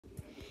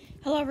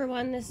Hello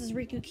everyone, this is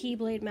Riku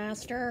Keyblade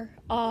Master.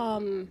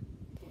 Now,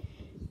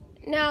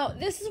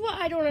 this is what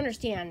I don't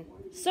understand.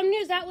 Some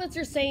news outlets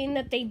are saying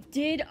that they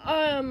did,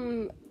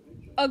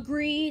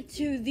 agree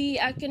to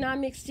the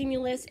economic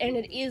stimulus and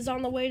it is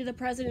on the way to the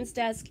president's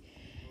desk.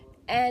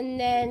 And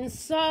then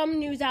some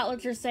news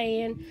outlets are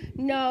saying,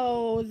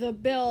 no, the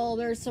bill,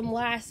 there's some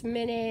last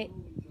minute,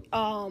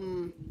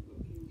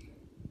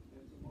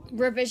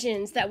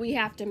 revisions that we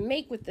have to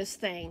make with this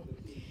thing.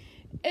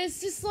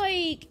 It's just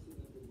like,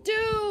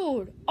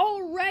 dude,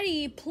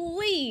 already,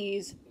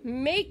 please,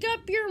 make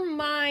up your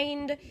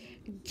mind,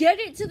 get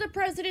it to the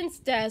president's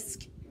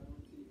desk.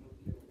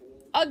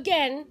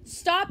 Again,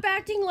 stop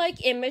acting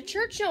like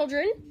immature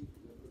children,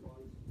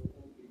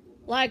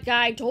 like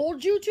I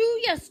told you to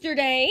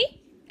yesterday,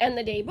 and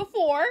the day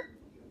before,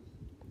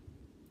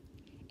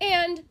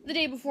 and the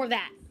day before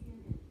that.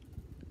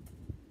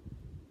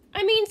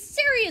 I mean,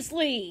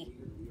 seriously.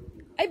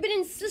 I've been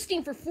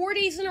insisting for 4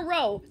 days in a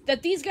row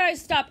that these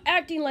guys stop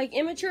acting like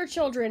immature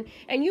children,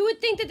 and you would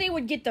think that they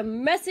would get the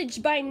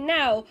message by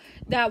now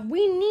that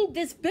we need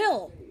this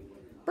bill.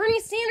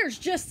 Bernie Sanders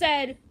just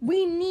said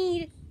we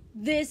need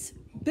this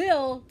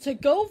bill to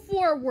go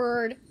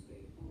forward,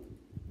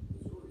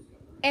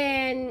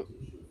 and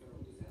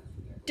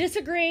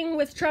disagreeing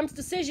with Trump's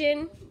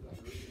decision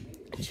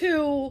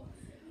to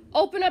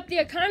open up the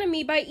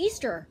economy by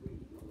Easter,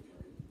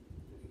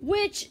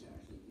 which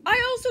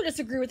I also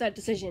disagree with that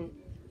decision.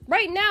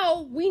 Right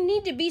now, we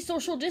need to be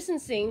social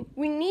distancing.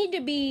 We need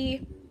to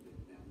be,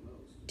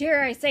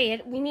 dare I say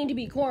it, we need to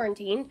be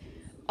quarantined.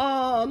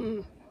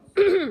 Now,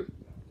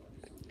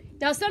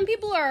 some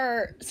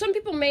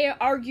people may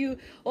argue,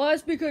 well,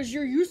 that's because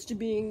you're used to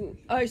being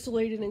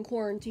isolated and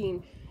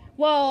quarantined.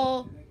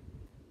 Well,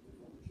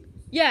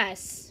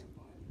 yes,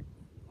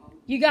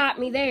 you got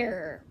me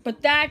there.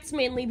 But that's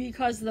mainly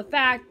because of the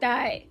fact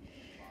that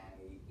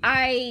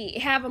I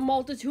have a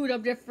multitude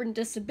of different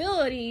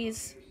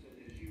disabilities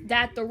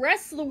that the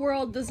rest of the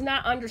world does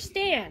not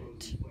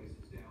understand.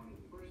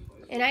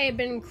 And I have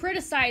been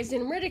criticized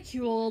and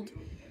ridiculed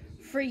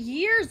for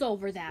years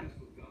over them.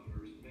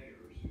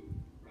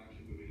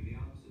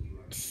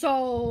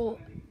 So,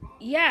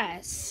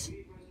 yes,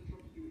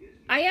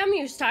 I am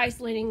used to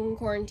isolating in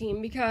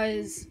quarantine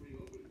because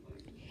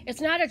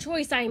it's not a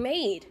choice I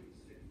made.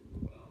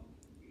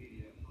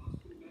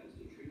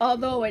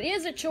 Although it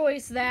is a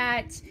choice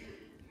that,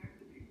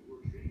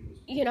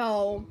 you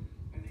know,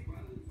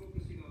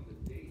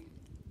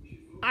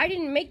 I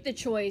didn't make the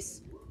choice,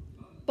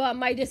 but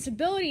my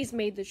disabilities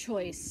made the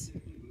choice.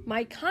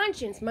 My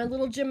conscience, my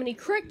little Jiminy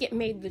Cricket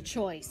made the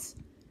choice.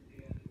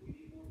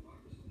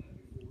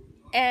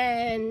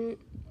 And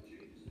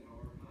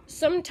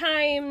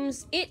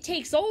sometimes it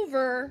takes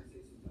over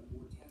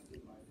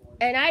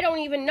and I don't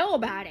even know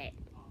about it.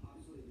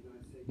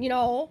 You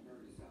know,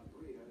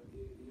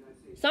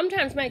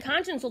 sometimes my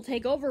conscience will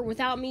take over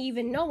without me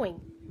even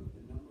knowing.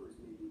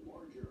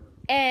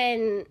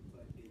 And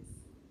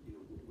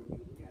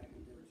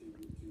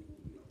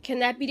can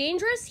that be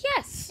dangerous?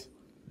 Yes.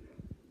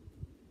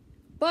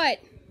 But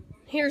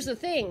here's the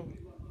thing.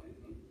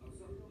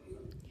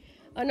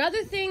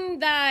 Another thing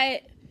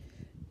that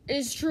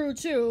is true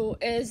too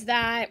is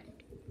that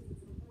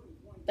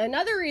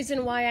another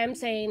reason why I'm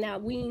saying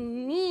that we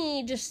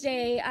need to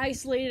stay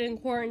isolated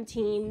and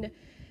quarantined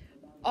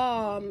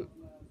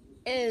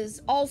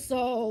is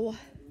also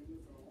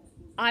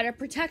out of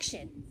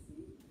protection.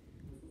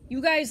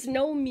 You guys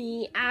know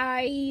me.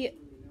 I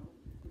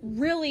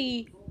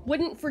really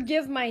wouldn't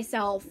forgive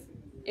myself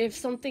if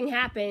something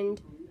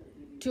happened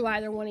to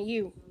either one of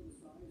you.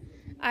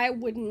 I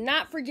would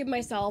not forgive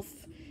myself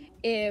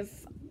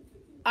if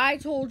I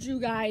told you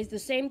guys the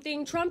same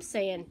thing Trump's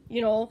saying.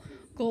 You know,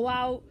 go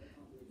out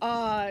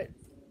on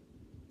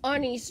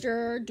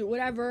Easter, do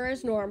whatever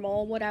is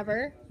normal,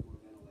 whatever.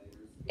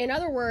 In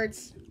other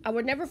words, I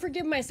would never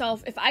forgive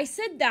myself if I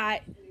said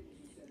that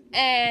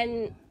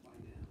and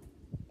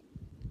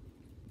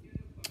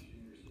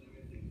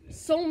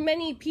so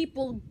many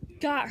people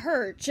got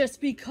hurt just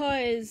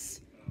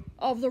because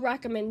of the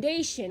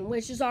recommendation,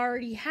 which has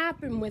already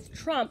happened with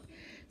Trump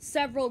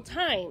several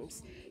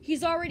times.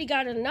 He's already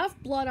got enough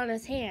blood on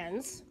his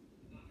hands.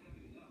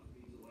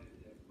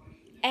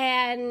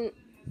 And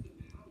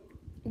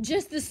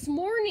just this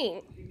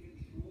morning,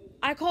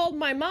 I called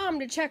my mom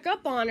to check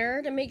up on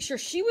her to make sure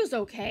she was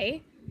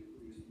okay.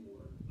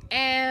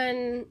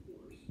 And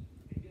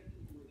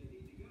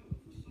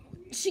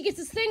she gets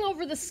this thing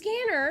over the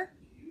scanner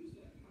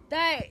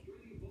that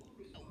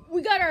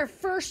we got our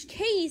first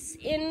case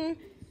in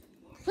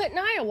Clinton,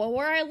 Iowa,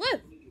 where I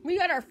live. We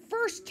got our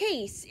first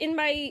case in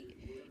my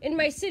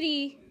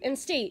city and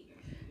state.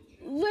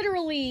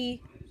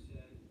 Literally,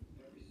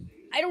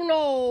 I don't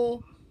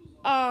know,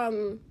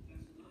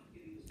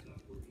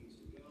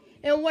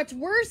 and what's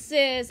worse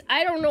is,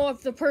 I don't know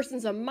if the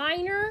person's a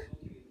minor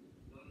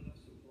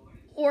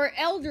or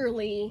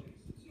elderly.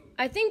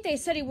 I think they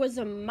said he was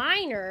a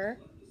minor.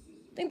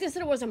 It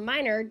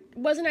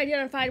wasn't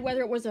identified whether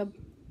it was a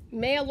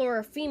male or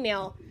a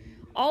female.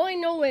 All I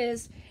know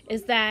is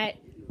that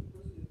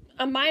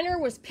a minor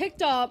was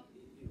picked up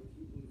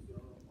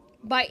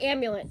by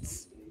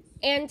ambulance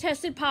and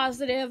tested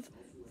positive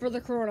for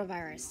the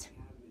coronavirus.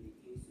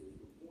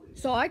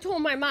 So I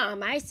told my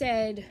mom, I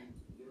said,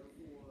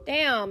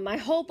 damn, I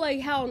hope like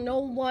hell no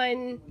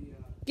one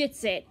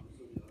gets it.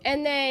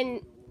 And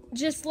then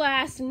just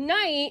last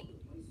night,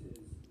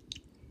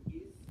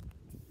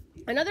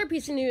 another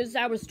piece of news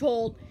I was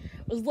told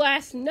was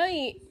last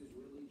night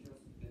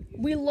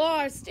we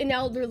lost an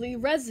elderly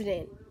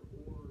resident.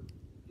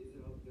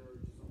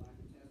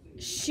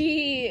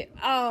 She,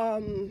 I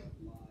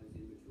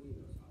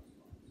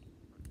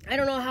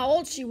don't know how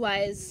old she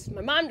was.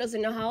 My mom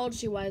doesn't know how old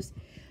she was.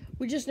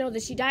 We just know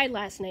that she died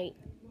last night.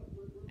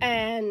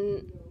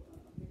 And,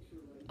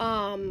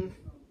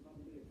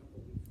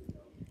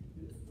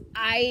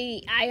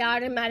 I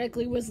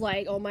automatically was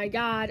like, oh my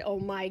God,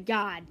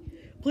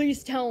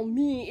 please tell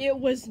me it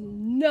was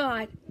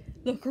not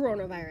the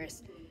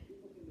coronavirus.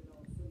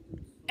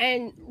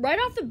 And right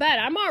off the bat,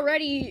 I'm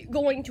already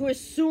going to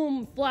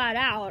assume flat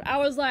out.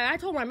 I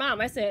told my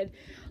mom, I said,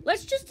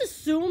 let's just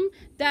assume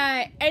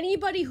that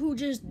anybody who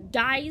just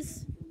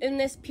dies in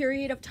this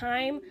period of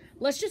time,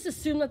 let's just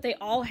assume that they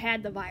all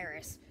had the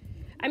virus.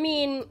 I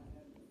mean,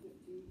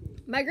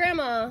 my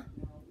grandma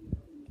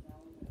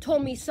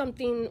told me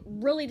something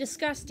really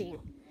disgusting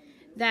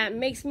that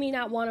makes me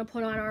not want to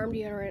put on arm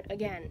deodorant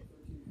again.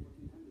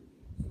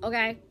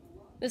 Okay?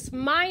 This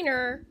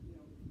minor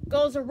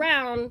goes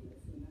around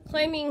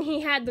claiming he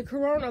had the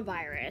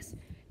coronavirus,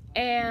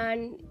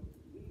 and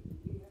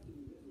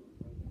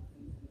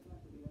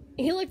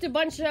he licked a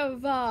bunch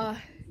of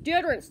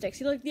deodorant sticks.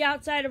 He licked the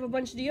outside of a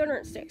bunch of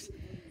deodorant sticks,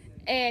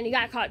 and he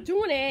got caught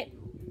doing it,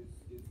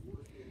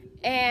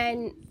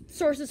 and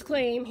sources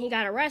claim he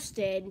got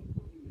arrested.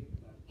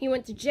 He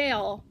went to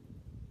jail.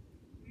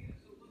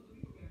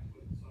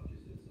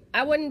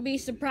 I wouldn't be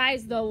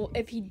surprised, though,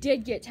 if he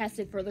did get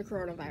tested for the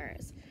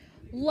coronavirus.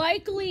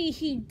 Likely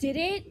he did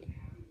it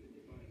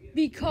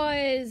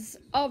because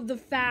of the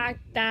fact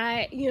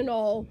that,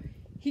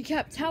 he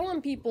kept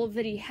telling people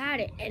that he had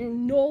it,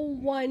 and no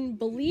one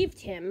believed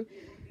him.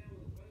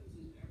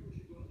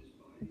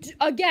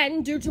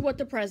 Again, due to what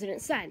the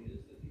president said.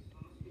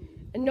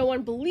 And no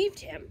one believed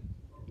him.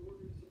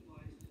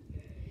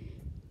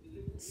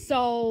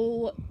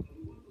 So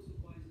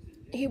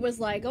he was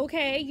like,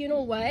 okay, you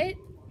know what?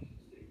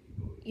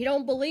 You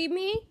don't believe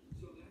me?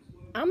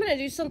 I'm going to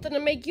do something to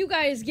make you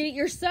guys get it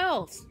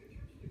yourselves.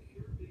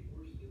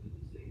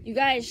 You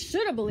guys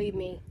should have believed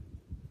me.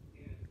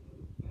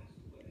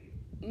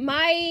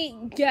 My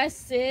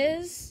guess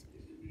is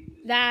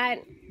that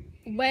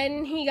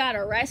when he got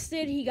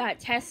arrested, he got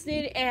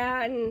tested,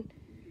 and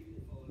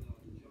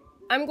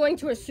I'm going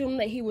to assume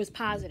that he was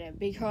positive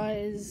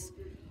because,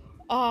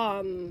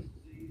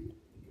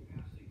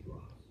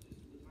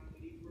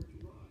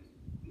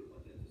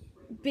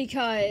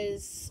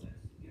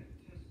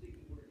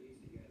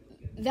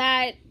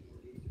 that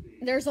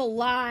there's a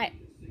lot,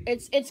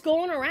 it's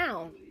going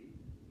around,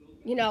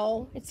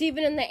 it's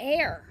even in the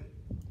air.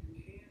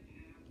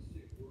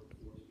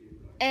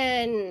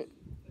 And,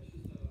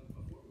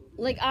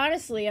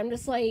 honestly, I'm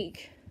just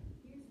like,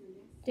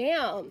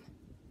 damn.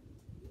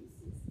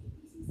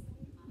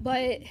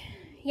 But,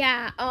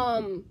 yeah,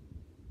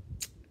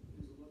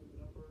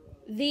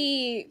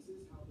 the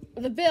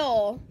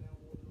bill,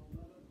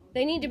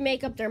 they need to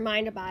make up their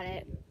mind about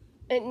it.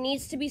 It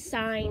needs to be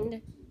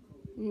signed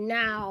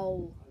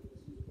now.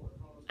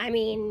 I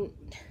mean,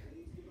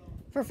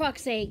 for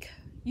fuck's sake,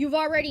 you've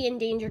already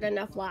endangered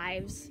enough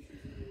lives.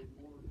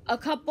 A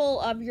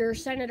couple of your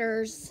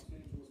senators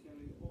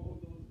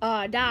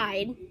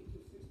died.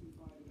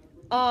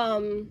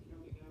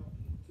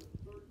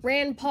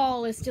 Rand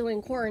Paul is still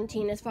in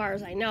quarantine as far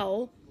as I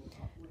know.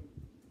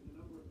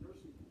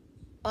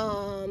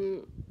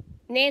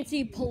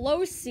 Nancy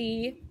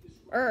Pelosi,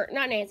 or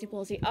not Nancy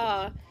Pelosi,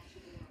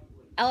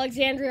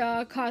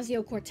 Alexandria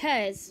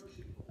Ocasio-Cortez,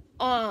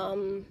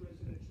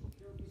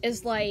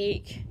 is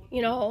like,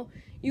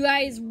 you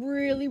guys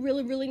really,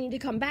 really, really need to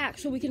come back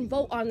so we can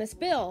vote on this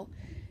bill.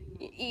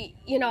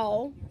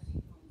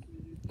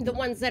 The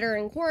ones that are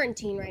in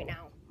quarantine right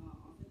now,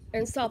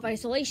 in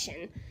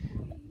self-isolation.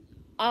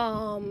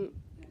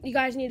 You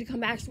guys need to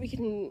come back so we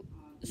can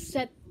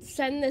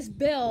send this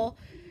bill,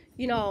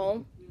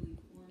 on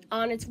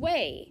its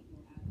way.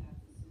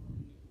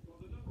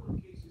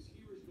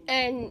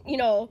 And,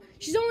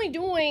 she only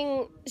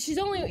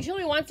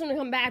wants them to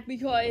come back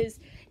because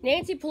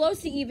Nancy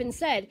Pelosi even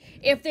said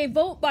if they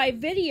vote by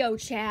video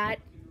chat,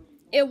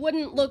 it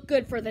wouldn't look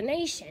good for the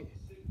nation.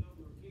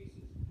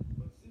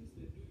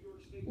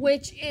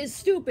 Which is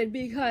stupid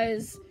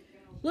because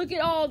look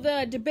at all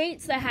the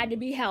debates that had to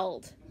be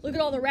held. Look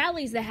at all the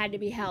rallies that had to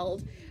be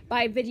held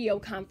by video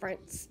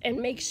conference and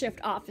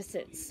makeshift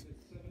offices.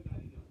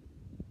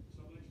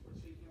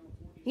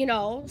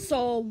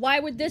 So why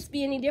would this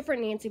be any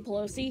different, Nancy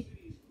Pelosi?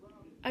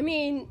 I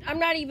mean, I'm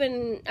not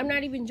even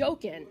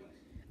joking.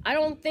 I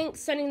don't think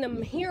sending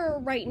them here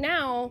right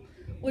now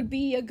would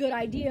be a good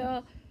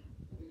idea.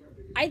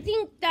 I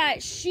think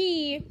that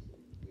she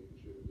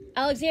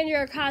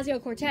Alexandria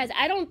Ocasio-Cortez.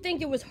 I don't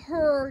think it was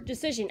her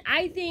decision.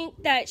 I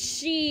think that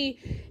she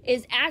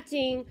is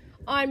acting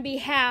on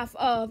behalf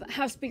of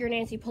House Speaker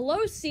Nancy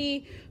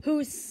Pelosi,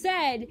 who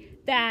said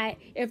that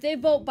if they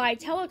vote by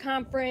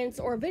teleconference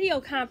or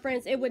video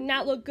conference, it would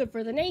not look good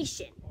for the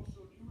nation.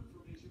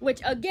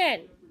 Which,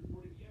 again,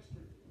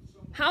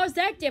 how is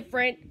that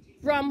different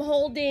from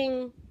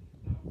holding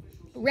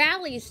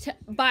rallies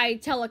by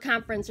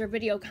teleconference or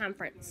video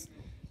conference?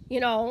 You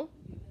know?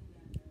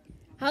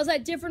 How's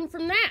that different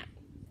from that?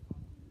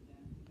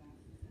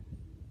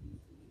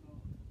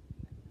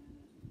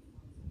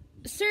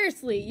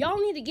 Seriously, y'all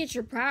need to get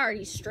your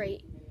priorities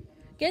straight.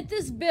 Get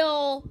this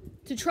bill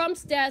to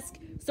Trump's desk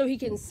so he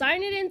can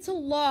sign it into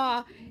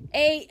law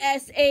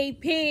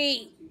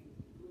ASAP.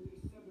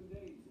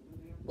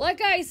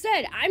 Like I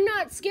said, I'm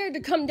not scared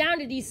to come down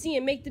to DC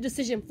and make the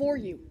decision for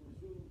you.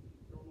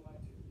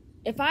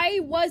 If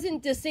I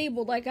wasn't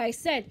disabled, like I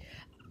said,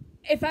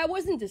 if I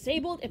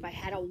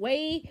had a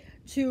way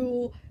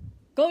to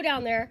go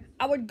down there,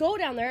 I would go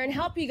down there and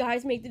help you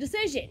guys make the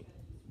decision.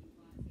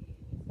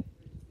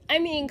 I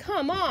mean,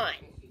 come on.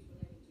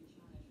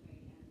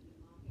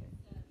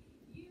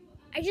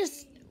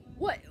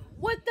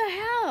 What the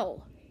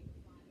hell?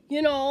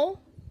 You know?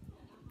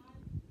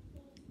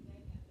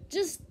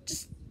 Just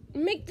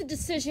make the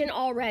decision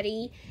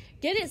already,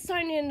 get it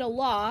signed into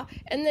law,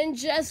 and then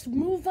just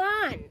move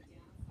on.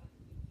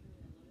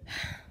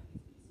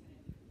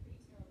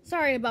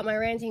 Sorry about my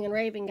ranting and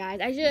raving, guys.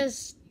 I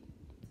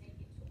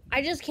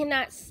just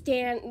cannot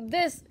stand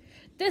this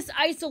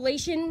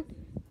isolation.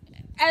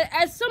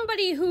 As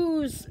somebody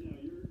who's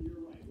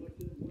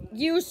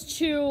used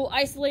to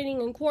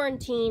isolating in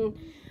quarantine,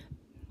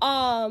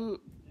 for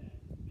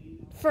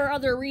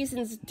other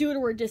reasons due to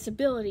her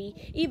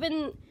disability,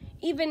 even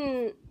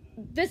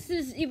this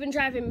is even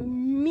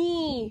driving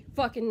me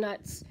fucking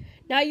nuts.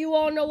 Now you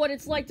all know what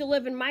it's like to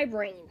live in my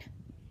brain.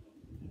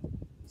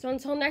 So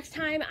until next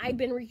time, I've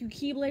been Riku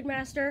Keyblade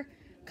Master.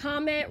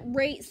 Comment,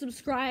 rate,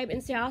 subscribe,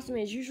 and stay awesome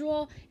as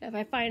usual. If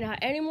I find out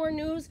any more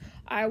news,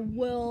 I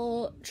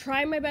will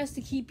try my best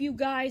to keep you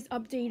guys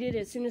updated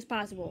as soon as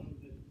possible.